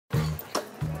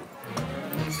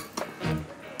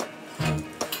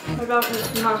I'd rather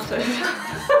it's massive.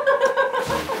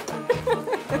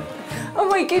 Oh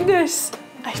my goodness!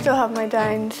 I still have my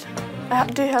downs. I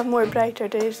do have more brighter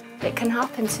days. It can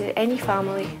happen to any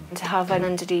family to have an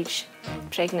underage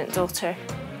pregnant daughter.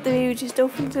 The baby just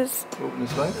opens his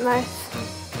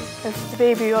mouth. If the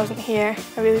baby wasn't here,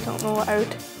 I really don't know what I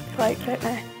would be like right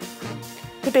now.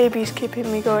 The baby's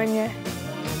keeping me going, yeah.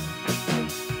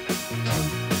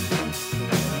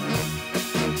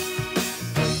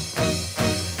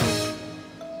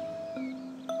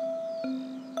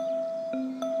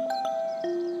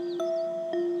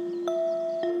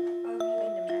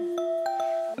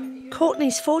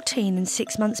 Courtney's 14 and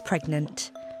 6 months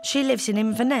pregnant. She lives in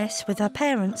Inverness with her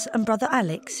parents and brother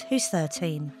Alex, who's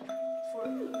 13.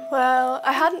 Well,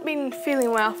 I hadn't been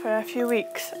feeling well for a few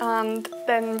weeks, and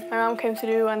then my mum came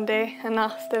through one day and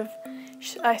asked if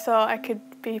I thought I could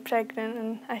be pregnant,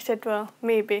 and I said, well,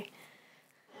 maybe.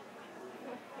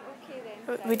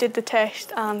 We did the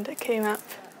test and it came up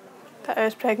that I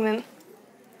was pregnant.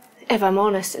 If I'm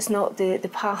honest, it's not the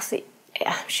path that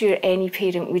I'm sure any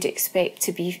parent would expect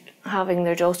to be having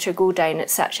their daughter go down at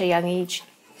such a young age.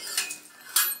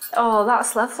 Oh,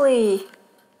 that's lovely.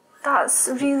 That's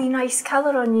a really nice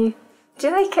colour on you. Do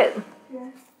you like it?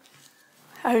 Yeah.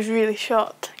 I was really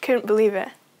shocked. I couldn't believe it.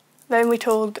 Then we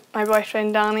told my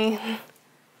boyfriend Danny. It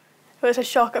was a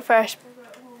shock at first.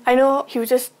 I know he was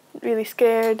just really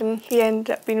scared and he ended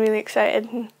up being really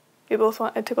excited and we both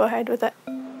wanted to go ahead with it.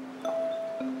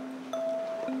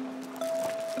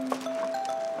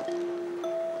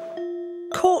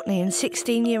 Courtney and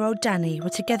 16-year-old Danny were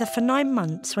together for 9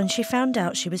 months when she found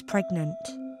out she was pregnant.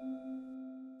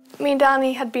 Me and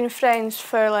Danny had been friends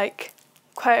for like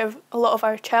quite a lot of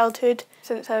our childhood,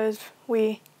 since I was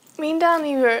wee. Me and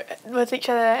Danny were with each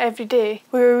other every day.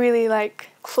 We were really like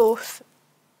close.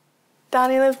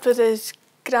 Danny lived with his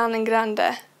gran and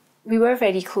granda. We were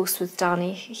very close with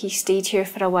Danny. He stayed here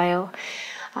for a while.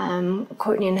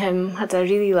 Courtney and him had a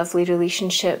really lovely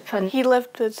relationship. And he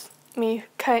lived with me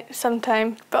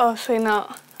sometime, but obviously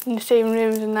not in the same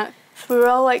rooms and that. So we were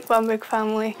all like one big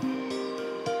family.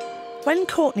 When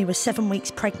Courtney was 7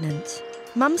 weeks pregnant,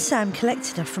 Mum Sam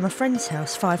collected her from a friend's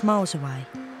house 5 miles away.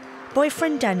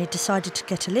 Boyfriend Danny decided to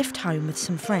get a lift home with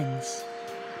some friends.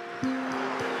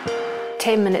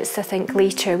 10 minutes, I think,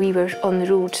 later, we were on the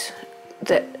road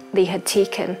that they had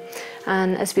taken.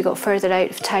 And as we got further out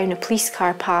of town, a police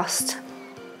car passed.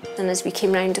 And as we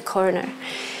came round the corner,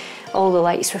 all the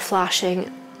lights were flashing.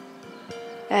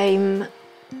 We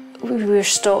were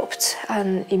stopped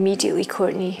and immediately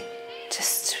Courtney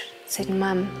just said,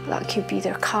 "Mum, that could be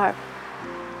their car."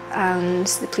 And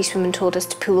the policewoman told us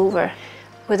to pull over.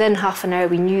 Within half an hour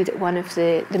we knew that one of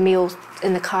the males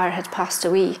in the car had passed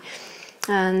away.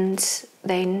 And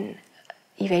then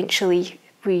eventually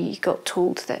we got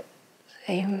told that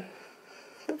it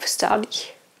was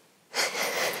Danny.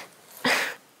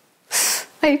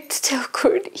 I had to tell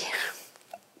Courtney,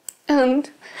 and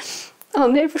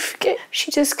I'll never forget, she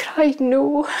just cried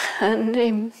no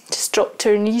and just dropped to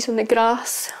her knees on the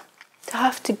grass. To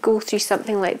have to go through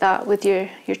something like that with your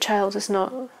child is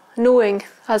not, knowing,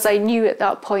 as I knew at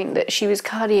that point, that she was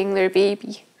carrying their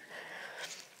baby.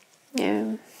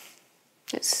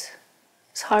 It's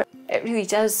hard. It really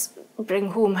does bring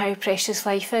home how precious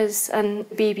life is, and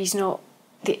baby's not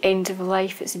the end of a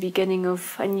life, it's the beginning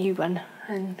of a new one.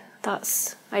 And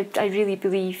that's, I really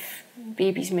believe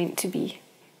baby's meant to be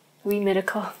a wee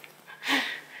miracle.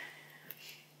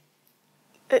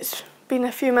 It's been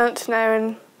a few months now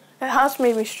and it has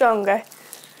made me stronger.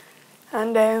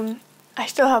 And I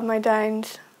still have my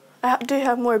downs. I do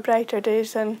have more brighter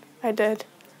days than I did.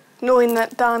 Knowing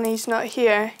that Danny's not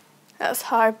here, that's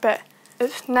hard, but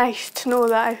it's nice to know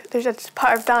that there's a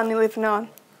part of Danny living on.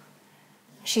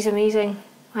 She's amazing.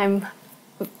 I'm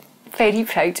very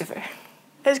proud of her.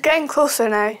 It's getting closer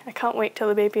now. I can't wait till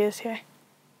the baby is here.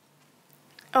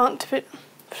 I want to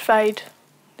provide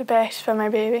the best for my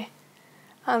baby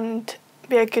and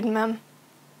be a good mum.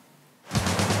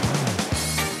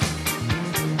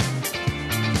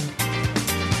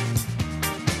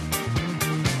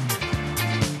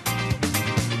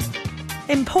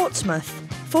 In Portsmouth,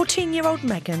 14-year-old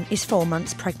Megan is 4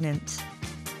 months pregnant.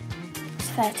 I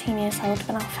was 13 years old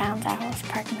when I found out I was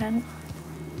pregnant.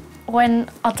 When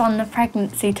I'd done the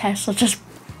pregnancy test, I just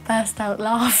burst out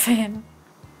laughing.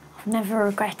 I've never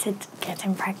regretted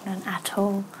getting pregnant at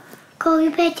all. Go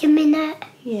to bed a minute.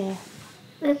 Yeah.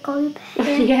 We'll go to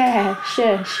bed. Yeah,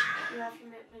 shush.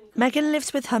 Megan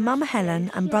lives with her mum Helen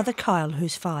and brother Kyle,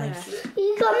 who's 5.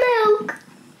 You got milk?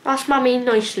 Ask Mummy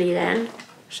nicely then.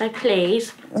 So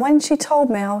please. When she told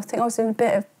me, I think I was in a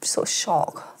bit of sort of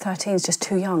shock. 13 is just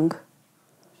too young.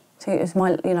 So it was my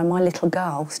little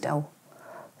girl still,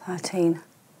 13.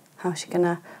 How's she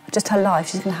gonna, just her life,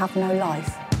 she's gonna have no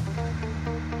life.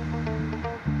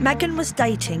 Megan was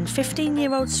dating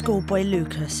 15-year-old schoolboy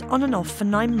Lucas on and off for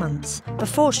 9 months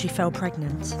before she fell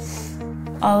pregnant.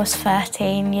 I was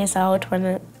 13 years old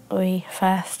when we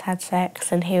first had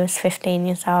sex and he was 15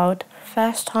 years old.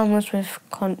 First time was with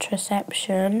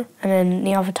contraception, and then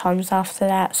the other times after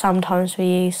that, sometimes we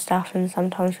used stuff and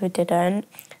sometimes we didn't.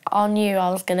 I knew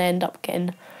I was going to end up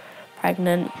getting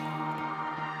pregnant.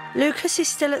 Lucas is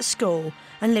still at school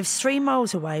and lives 3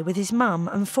 miles away with his mum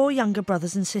and 4 younger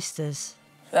brothers and sisters.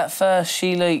 At first,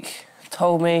 she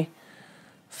told me,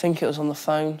 I think it was on the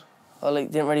phone. I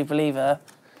didn't really believe her.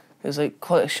 It was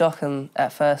quite a shock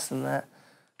at first and that.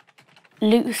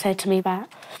 Luke said to me that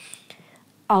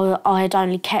I had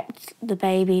only kept the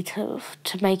baby to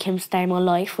make him stay in my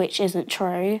life, which isn't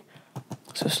true.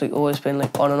 So it's always been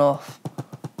on and off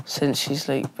since she's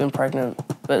been pregnant.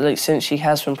 But since she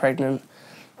has been pregnant,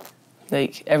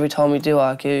 every time we do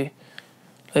argue,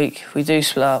 we do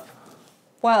split up.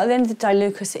 Well, at the end of the day,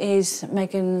 Lucas is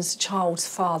Megan's child's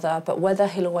father, but whether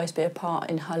he'll always be a part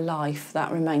in her life,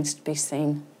 that remains to be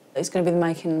seen. It's going to be the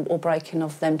making or breaking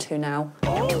of them two now.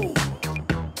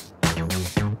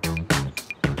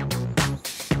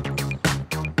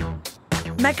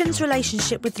 Megan's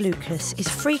relationship with Lucas is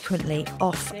frequently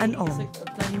off and on.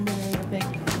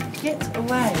 Get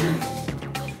away.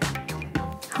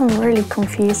 I'm really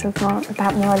confused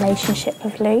about my relationship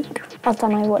with Luke. I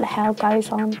don't know what the hell goes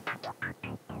on.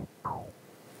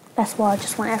 That's why I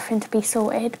just want everything to be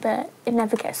sorted, but it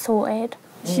never gets sorted.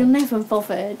 You're never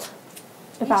bothered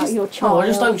about your child. No, I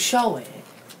just don't show it.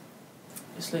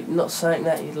 It's not something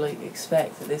that you'd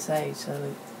expect at this age,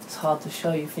 so it's hard to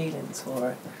show your feelings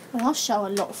for it. Well, I show a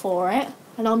lot for it,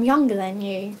 and I'm younger than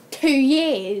you. 2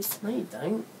 years. No, you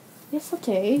don't. Yes, I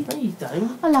do. No, you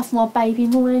don't. I love my baby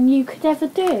more than you could ever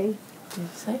do. You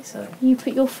say so. You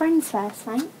put your friends first,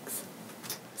 thanks.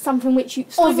 Something which you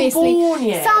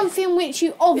something which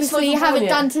you obviously haven't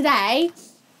done today.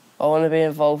 I want to be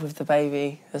involved with the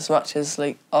baby as much as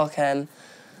I can,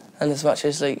 and as much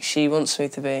as she wants me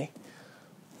to be,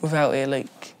 without it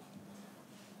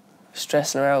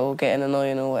stressing her out or getting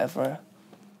annoying or whatever.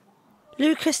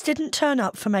 Lucas didn't turn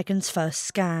up for Megan's first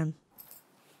scan.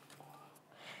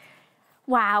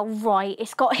 Wow, right,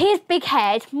 it's got his big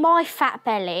head, my fat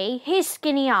belly, his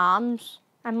skinny arms,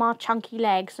 and my chunky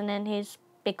legs, and then his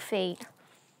big feet.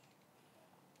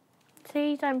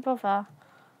 See, don't bother.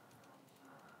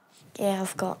 Yeah,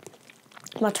 I've got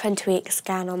my 20-week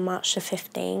scan on March the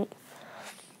 15th,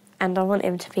 and I want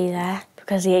him to be there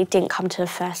because he didn't come to the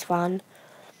first one,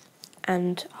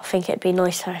 and I think it'd be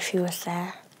nicer if he was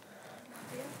there.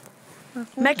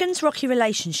 Megan's rocky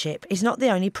relationship is not the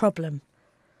only problem.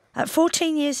 At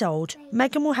 14 years old,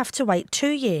 Megan will have to wait 2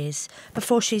 years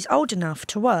before she's old enough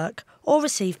to work or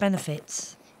receive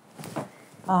benefits.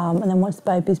 And then once the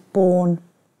baby's born,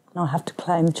 I'll have to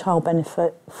claim child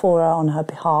benefit for her on her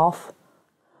behalf.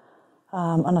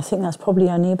 And I think that's probably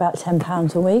only about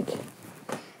 £10 a week.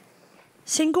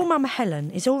 Single mum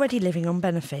Helen is already living on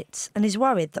benefits and is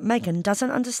worried that Megan doesn't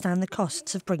understand the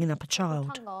costs of bringing up a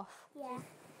child.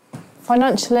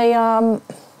 Financially,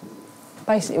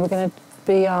 basically we're going to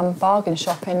be bargain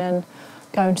shopping and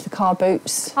going to the car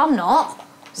boots. I'm not.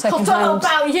 I don't know Second-hand.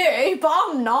 about you, but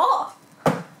I'm not.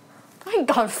 I ain't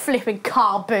going flipping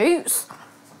car boots.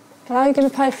 How are you going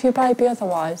to pay for your baby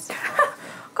otherwise?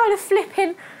 I'm going to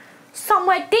flipping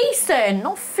somewhere decent,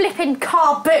 not flipping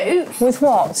car boots. With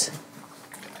what?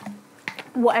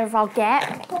 Whatever I'll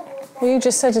get. Well, you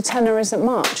just said a tenner isn't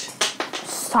much.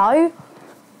 So?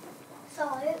 So?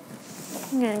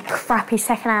 Crappy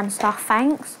second-hand stuff,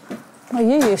 thanks. Well,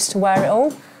 you used to wear it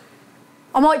all.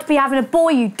 I might be having a boy,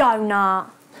 you donut.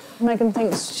 Megan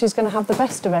thinks she's going to have the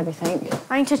best of everything.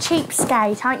 I ain't a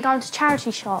cheapskate. I ain't going to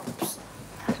charity shops.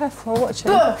 Careful, watch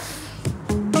it.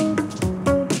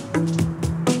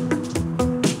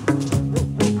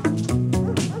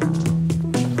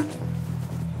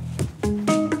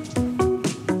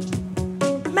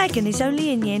 Megan is only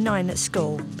in year 9 at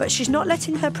school, but she's not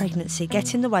letting her pregnancy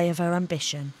get in the way of her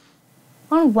ambition.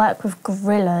 I want to work with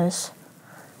gorillas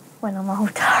when I'm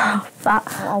older. But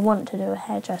I want to do a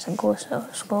hairdressing course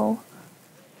at school.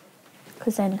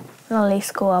 Because then when I leave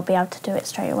school, I'll be able to do it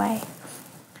straight away.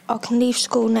 I can leave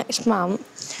school next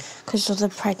month because of the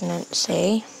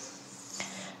pregnancy.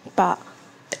 But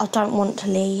I don't want to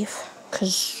leave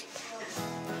because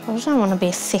I just don't want to be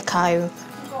a sicko.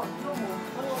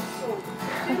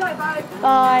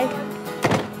 Bye.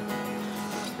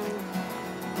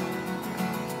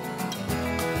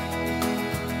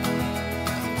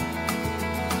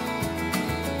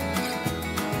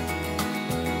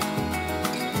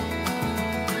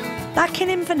 Back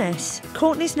in Inverness,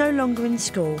 Courtney's no longer in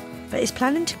school, but is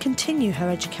planning to continue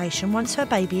her education once her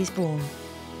baby is born.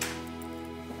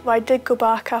 Well, I did go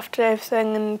back after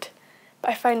everything,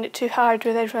 but I found it too hard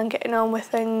with everyone getting on with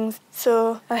things.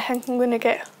 So I think I'm going to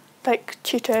get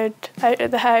tutored out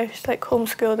of the house,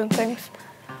 homeschooled and things.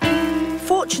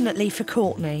 Fortunately for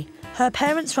Courtney, her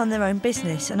parents run their own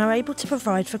business and are able to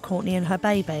provide for Courtney and her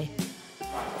baby.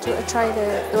 Do you want to try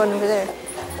the one over there?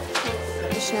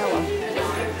 The Chanel one.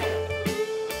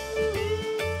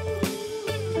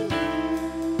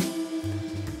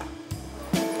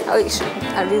 That looks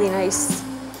a really nice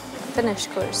finish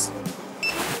course.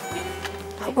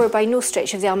 We're by no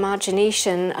stretch of the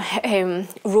imagination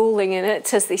rolling in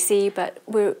it, as they say, but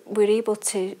we're able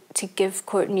to give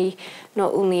Courtney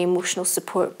not only emotional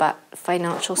support but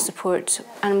financial support,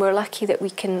 and we're lucky that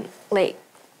we can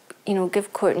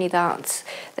give Courtney that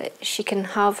she can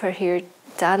have her hair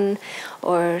done,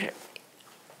 or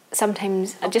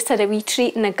sometimes I just had a wee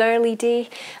treat on a girly day,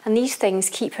 and these things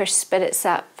keep her spirits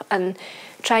up and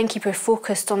try and keep her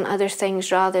focused on other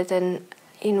things rather than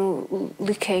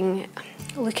looking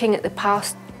at the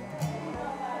past.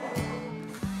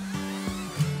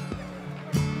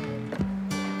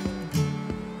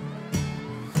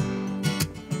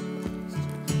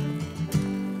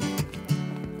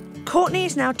 Courtney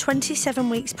is now 27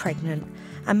 weeks pregnant,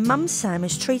 and Mum Sam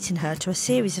is treating her to a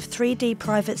series of 3D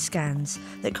private scans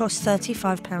that cost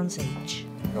 £35 each.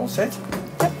 You all set?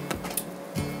 Yep.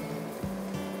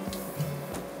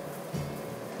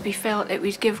 We felt it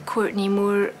would give Courtney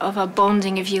more of a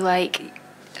bonding, if you like,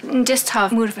 and just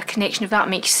have more of a connection, if that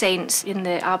makes sense, in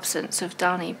the absence of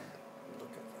Danny.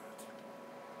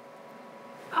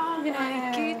 Oh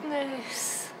my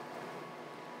goodness.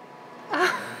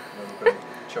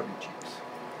 Chubby cheeks.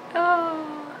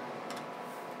 Oh.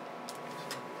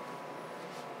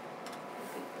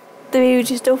 The baby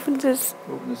just opened his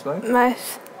Open his mouth.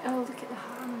 mouth. Oh, look at the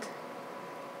hand.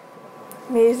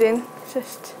 Amazing.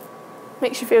 Just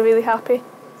makes you feel really happy.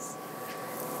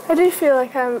 I do feel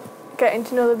like I'm getting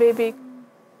to know the baby.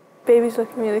 Baby's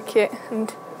looking really cute,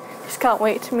 and just can't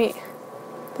wait to meet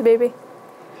the baby.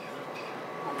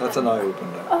 That's an eye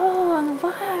opener. Oh,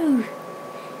 wow.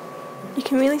 You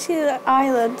can really see the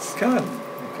eyelids. You can,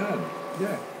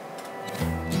 yeah.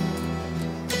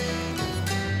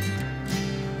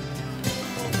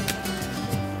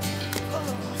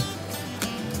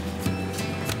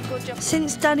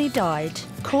 Since Danny died,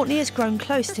 Courtney has grown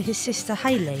close to his sister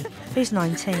Hayley, who's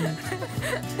 19.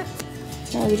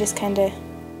 No, we just kind of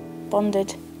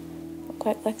bonded.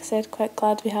 Like I said, quite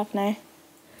glad we have now.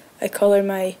 I call her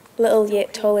my little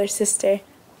yet taller sister.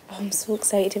 Oh, I'm so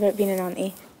excited about being an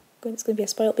auntie. It's going to be a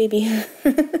spoilt baby.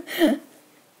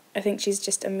 I think she's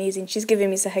just amazing. She's giving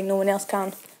me something no one else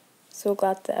can. So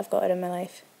glad that I've got her in my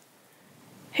life.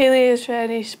 Hayley is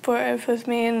very supportive with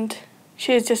me, and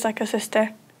she is just like a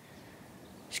sister.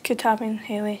 It's good having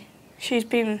Hayley. She's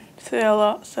been through a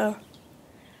lot, so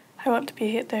I want to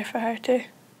be there for her too.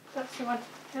 That's the one.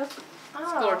 Yep.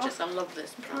 It's gorgeous, I love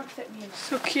this.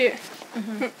 So cute.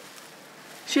 Mm-hmm.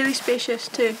 It's really spacious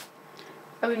too.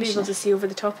 I would be able to see over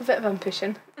the top of it if I'm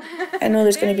pushing. I know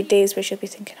there's going to be days where she'll be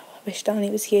thinking, oh, I wish Danny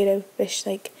was here, I wish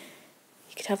you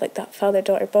could have that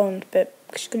father-daughter bond, but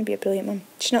she's going to be a brilliant mum.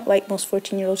 She's not like most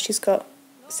 14-year-olds, she's got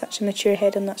such a mature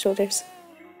head on that shoulders.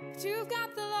 You've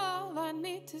got the love I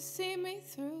need to see me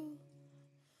through.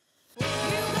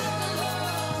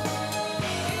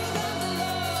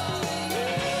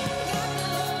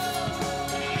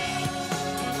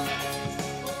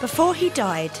 Before he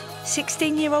died,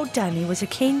 16-year-old Danny was a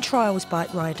keen trials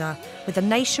bike rider with a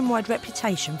nationwide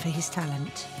reputation for his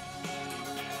talent.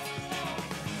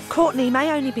 Courtney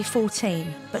may only be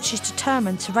 14, but she's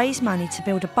determined to raise money to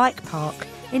build a bike park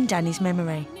in Danny's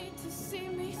memory.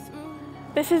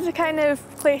 This is the kind of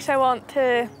place I want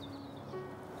to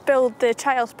build the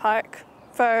trials park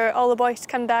for all the boys to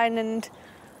come down and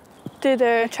do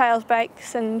their trials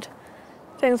bikes and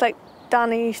things like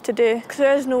Danny used to do, because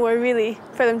there is nowhere really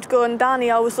for them to go, and Danny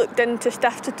always looked into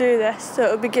stuff to do this, so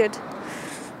it would be good.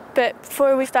 But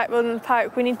before we start building the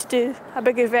park, we need to do a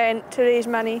big event to raise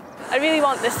money. I really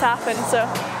want this to happen, so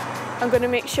I'm going to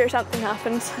make sure something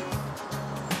happens.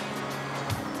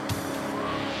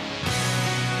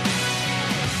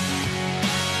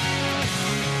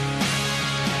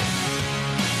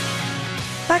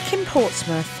 Back in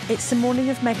Portsmouth, it's the morning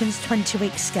of Megan's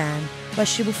 20-week scan, where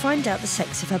she will find out the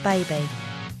sex of her baby.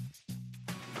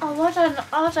 Oh,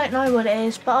 I don't know what it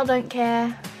is, but I don't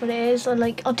care what it is. I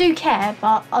do care,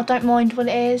 but I don't mind what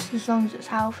it is as long as it's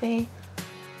healthy.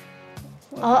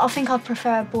 I think I'd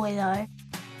prefer a boy though.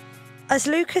 As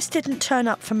Lucas didn't turn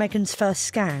up for Megan's first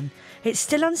scan, It's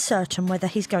still uncertain whether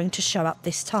he's going to show up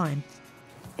this time.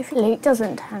 If Luke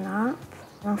doesn't turn up,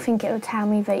 I think it will tell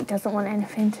me that he doesn't want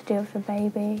anything to do with the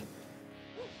baby.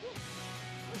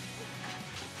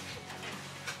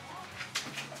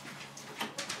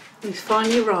 He's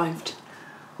finally arrived.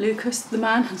 Lucas, the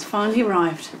man, has finally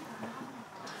arrived.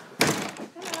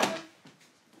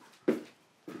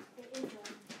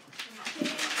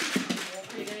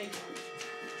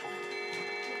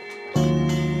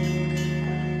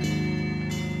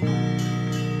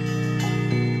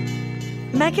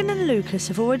 Megan and Lucas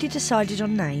have already decided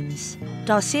on names.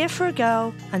 Darcia for a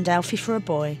girl and Alfie for a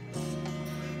boy.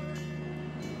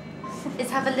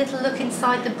 Let's have a little look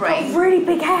inside the brain. Really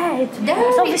big head. No,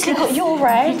 it's obviously got your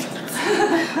head.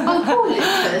 Oh, poor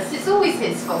Lucas. It's always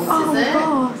his fault, is it?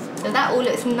 God. So that all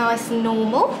looks nice and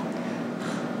normal.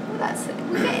 Well,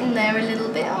 we're getting there a little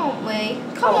bit, aren't we?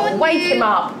 Come on, wake him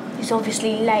up. He's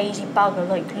obviously lazy bugger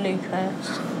like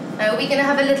Lucas. Are we going to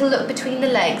have a little look between the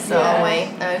legs, are we?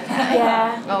 Okay.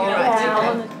 Yeah. All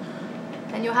right. Okay.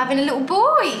 And you're having a little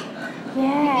boy.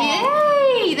 Yeah.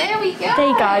 Yay! There we go. There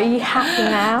you go. Are you happy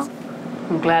now?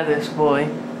 I'm glad it's a boy.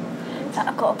 So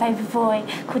I've got a baby boy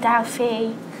called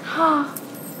Alfie. I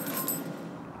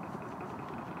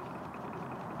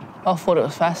thought it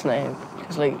was fascinating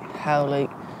because, like, how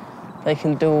they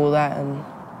can do all that and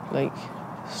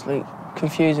it's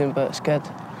confusing, but it's good.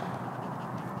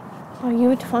 Oh, you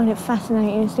would find it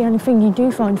fascinating. It's the only thing you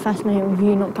do find fascinating with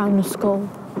you not going to school.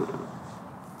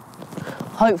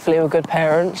 Hopefully we're good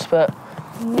parents, but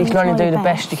you can only do the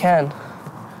best you can.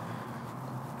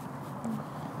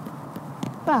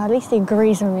 Well, at least he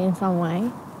agrees with me in some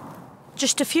way.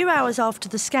 Just a few hours after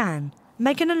the scan,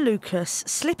 Megan and Lucas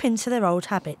slip into their old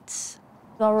habits.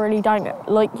 I really don't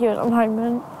like you at the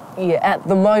moment. Yeah, at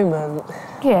the moment.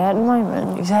 Yeah, at the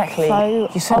moment. Exactly. So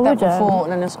you said that before,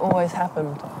 and then it's always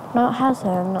happened. No, it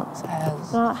hasn't. It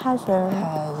has. No, it hasn't.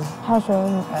 Has.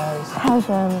 Hasn't. Has.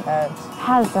 Hasn't. Has.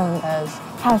 Hasn't. Has.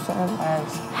 Hasn't.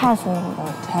 Has.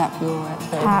 Hasn't. Tap your it.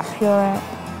 Tap your it.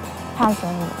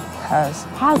 Hasn't. Has.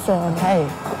 Hasn't. Okay.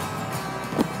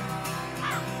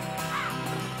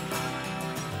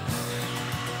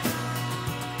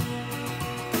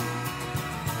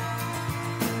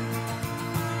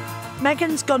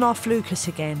 Megan's gone off Lucas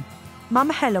again.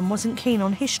 Mum Helen wasn't keen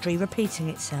on history repeating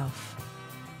itself.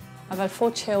 I've had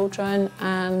 4 children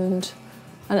and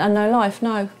no life,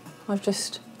 no. I've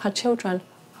just had children.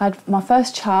 I had my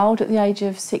first child at the age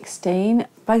of 16.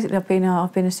 Basically, I've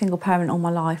been a single parent all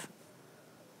my life.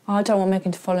 I don't want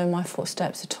Megan to follow in my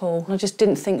footsteps at all. I just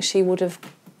didn't think she would have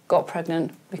got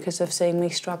pregnant because of seeing me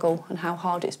struggle and how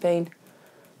hard it's been.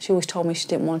 She always told me she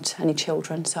didn't want any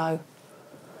children, so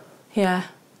yeah,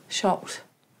 shocked.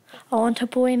 I want a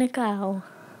boy and a girl.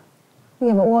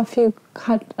 Yeah, but what if you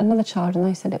had another child and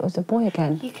they said it was a boy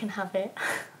again? You can have it.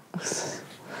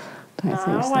 Don't No, think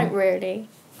I so. won't really.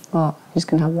 What? You're just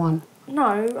going to have one?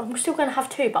 No, I'm still going to have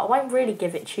 2, but I won't really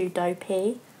give it to you,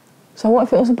 Dopey. So what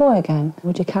if it was a boy again?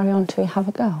 Would you carry on till you have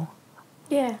a girl?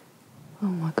 Yeah. Oh,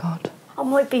 my God. I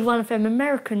might be one of them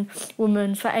American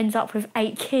women that ends up with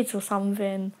 8 kids or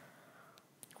something.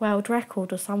 World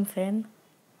record or something.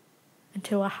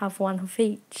 Until I have one of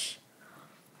each.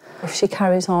 If she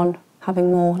carries on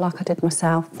having more like I did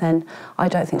myself, then I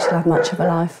don't think she'll have much of a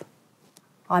life.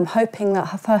 I'm hoping that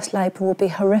her first labour will be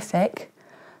horrific,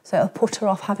 so it'll put her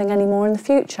off having any more in the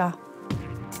future.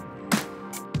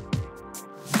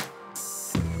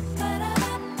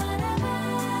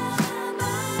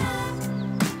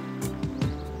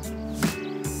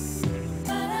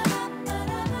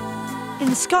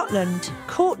 In Scotland,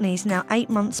 Courtney's now 8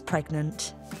 months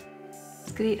pregnant.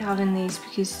 It's great having these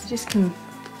because you just can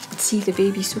see the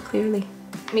baby so clearly.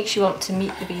 Makes you want to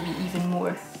meet the baby even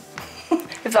more,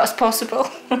 if that's possible.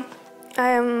 I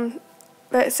am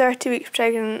about 30 weeks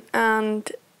pregnant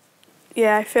and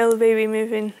yeah, I feel the baby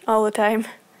moving all the time.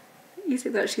 You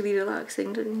think that's really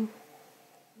relaxing, don't you?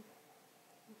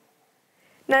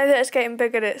 Now that it's getting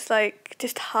bigger, it's like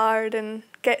just hard and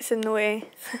gets in the way.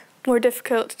 More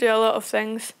difficult to do a lot of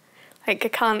things. Like I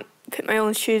can't put my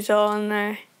own shoes on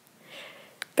or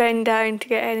bend down to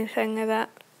get anything like that.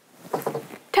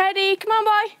 Teddy, come on,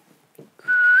 boy.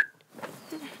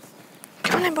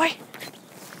 Come on in, boy.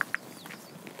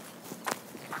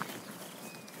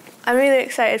 I'm really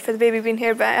excited for the baby being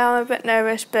here, but I am a bit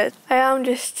nervous, but I am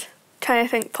just trying to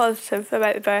think positive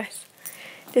about the birth.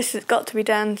 This has got to be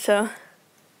done, so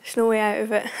there's no way out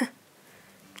of it.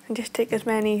 And just take as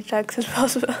many drugs as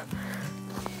possible.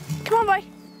 Come on, boy.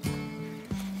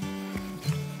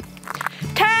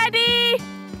 Teddy!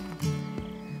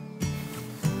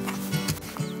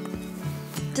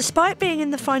 Despite being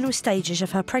in the final stages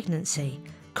of her pregnancy,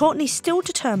 Courtney's still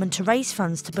determined to raise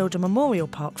funds to build a memorial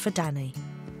park for Danny.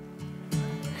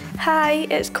 Hi,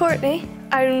 it's Courtney.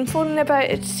 I'm phoning about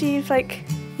it to see if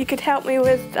you could help me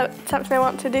with something I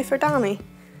want to do for Danny.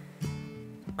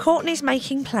 Courtney's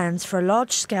making plans for a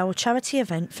large-scale charity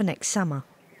event for next summer.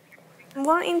 I'm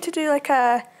wanting to do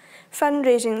a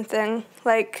fundraising thing,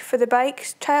 for the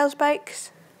bikes, trials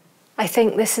bikes. I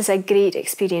think this is a great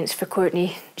experience for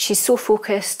Courtney. She's so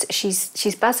focused,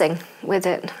 she's buzzing with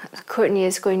it. Courtney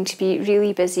is going to be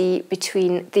really busy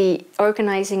between the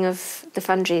organising of the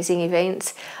fundraising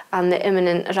events and the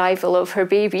imminent arrival of her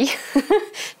baby.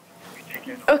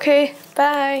 OK,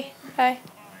 bye. Bye.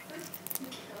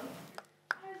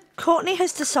 Courtney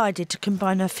has decided to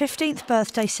combine her 15th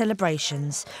birthday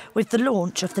celebrations with the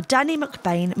launch of the Danny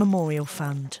McBain Memorial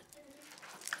Fund.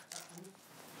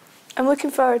 I'm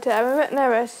looking forward to it. I'm a bit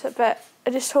nervous, but I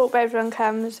just hope everyone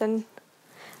comes and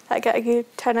I get a good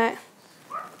turnout.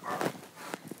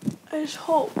 I just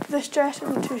hope this dress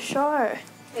isn't too short.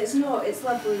 It's not, it's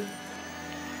lovely.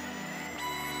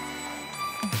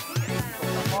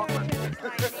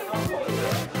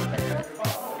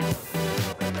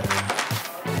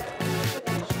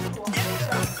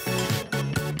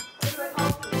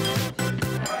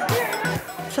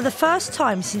 For the first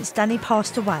time since Danny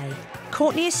passed away,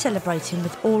 Courtney is celebrating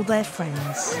with all their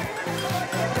friends.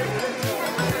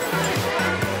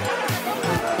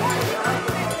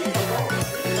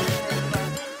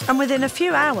 And within a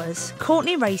few hours,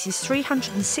 Courtney raises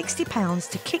 £360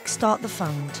 to kickstart the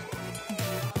fund.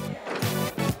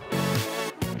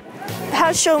 It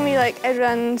has shown me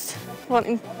everyone's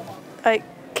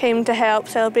came to help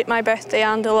celebrate my birthday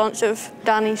and the launch of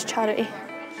Danny's charity.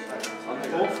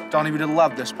 Danny would have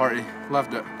loved this party,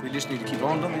 loved it. We just need to keep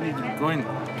on, don't we? We need to keep going.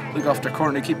 Look after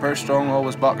Courtney, keep her strong,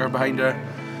 always back her behind her.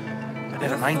 But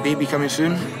never mind, baby coming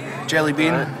soon. Jelly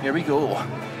bean, here we go. If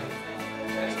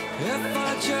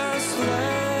I just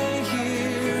lay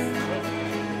here,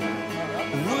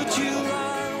 would you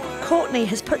lie? Courtney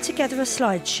has put together a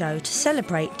slideshow to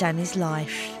celebrate Danny's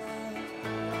life.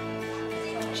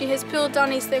 She has pulled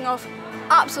Danny's thing off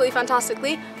absolutely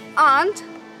fantastically, and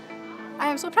I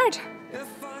am so proud.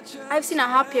 I've seen a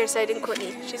happier side in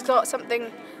Courtney. She's got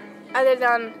something other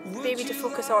than baby to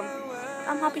focus on.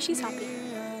 I'm happy she's happy.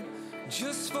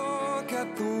 Just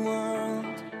forget the world.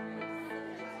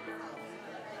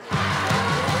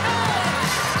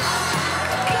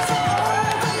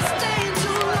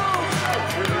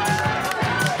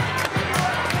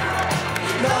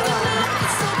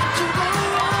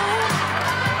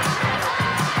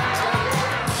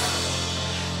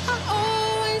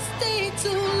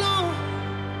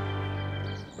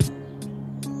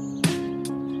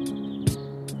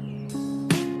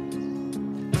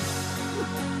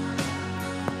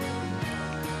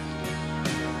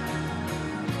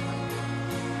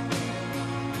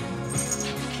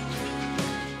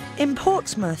 In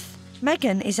Portsmouth,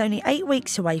 Megan is only 8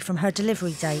 weeks away from her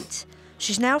delivery date.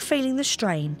 She's now feeling the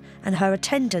strain and her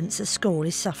attendance at school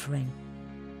is suffering.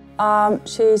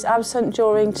 She's absent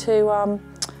due to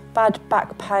bad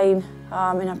back pain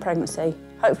in her pregnancy.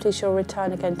 Hopefully she'll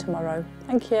return again tomorrow.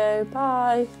 Thank you,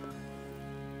 bye.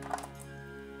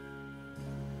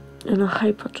 And I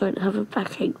hope I don't have a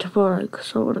backache tomorrow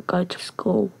because I want to go to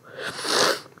school.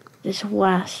 It's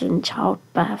worse than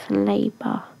childbirth and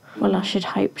labour. Well, I should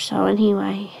hope so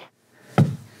anyway.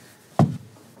 I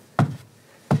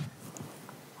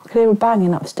can hear a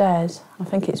banging upstairs. I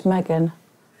think it's Megan.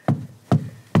 I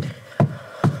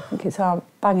think it's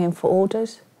banging for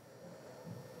orders.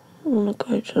 I want to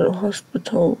go to the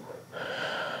hospital,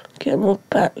 get my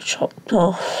back chopped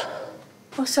off.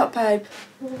 What's up, babe?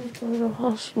 I want to go to the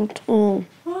hospital.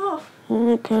 What? I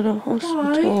want to go to the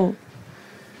hospital. Why?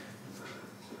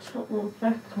 Chop my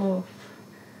back off.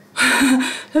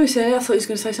 Let me see, I thought he was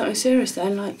going to say something serious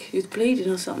then, like he was bleeding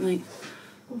or something.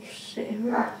 I'm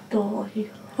sitting and die.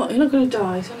 What, you're not going to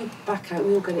die? It's only back out,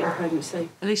 we all get it in pregnancy.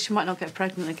 At least you might not get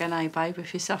pregnant again, eh, babe,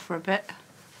 if you suffer a bit.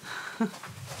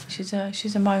 She's a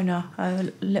moaner,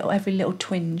 every little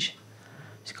twinge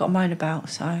she's got to moan about,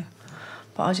 so.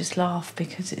 But I just laugh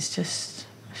because it's just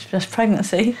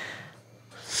pregnancy.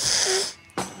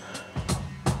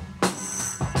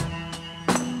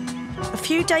 A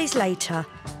few days later,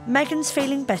 Megan's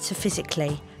feeling better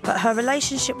physically, but her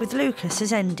relationship with Lucas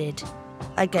has ended.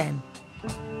 Again.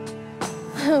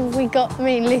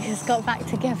 Me and Lucas got back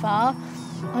together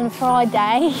on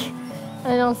Friday, and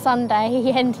then on Sunday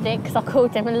he ended it because I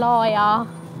called him a liar.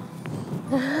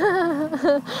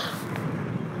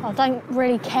 I don't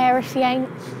really care if he ain't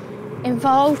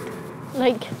involved,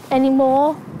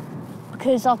 anymore,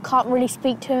 because I can't really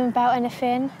speak to him about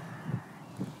anything.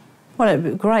 Well, it'd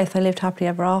be great if they lived happily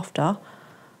ever after,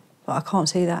 but I can't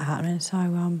see that happening, so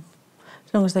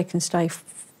as long as they can stay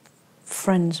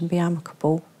friends and be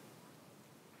amicable,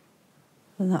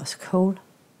 then that's cool.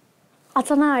 I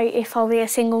don't know if I'll be a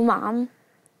single mum.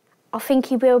 I think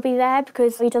he will be there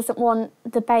because he doesn't want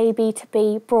the baby to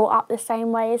be brought up the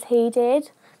same way as he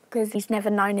did, because he's never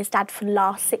known his dad for the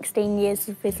last 16 years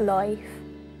of his life.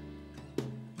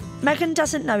 Megan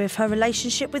doesn't know if her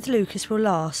relationship with Lucas will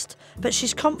last, but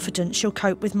she's confident she'll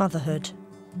cope with motherhood.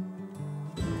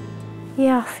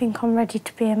 Yeah, I think I'm ready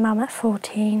to be a mum at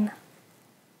 14.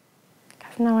 I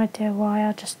have no idea why,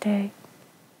 I just do.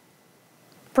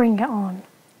 Bring it on.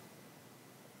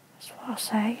 That's what I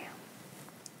say.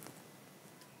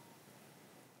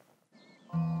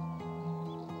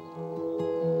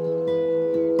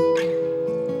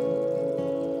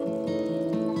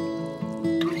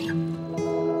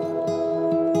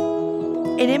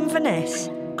 In Inverness,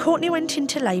 Courtnay went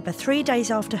into labour 3 days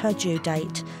after her due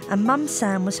date, and Mum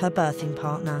Sam was her birthing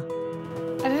partner.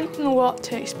 I didn't know what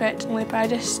to expect in labour.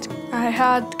 I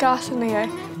had gas in the ear.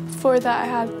 Before that I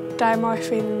had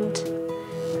diamorphine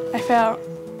and I felt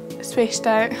spaced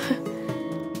out.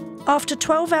 After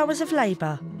 12 hours of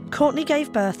labour, Courtnay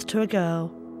gave birth to a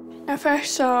girl. I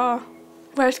first saw,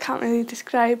 words can't really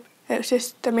describe, it was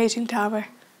just amazing to have her.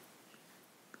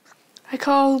 I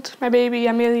called my baby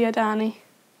Amelia Danny.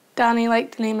 Danny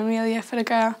liked the name Amelia for a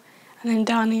girl, and then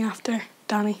Danny after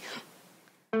Danny.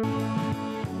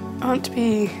 I want to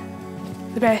be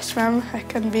the best mum I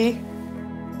can be.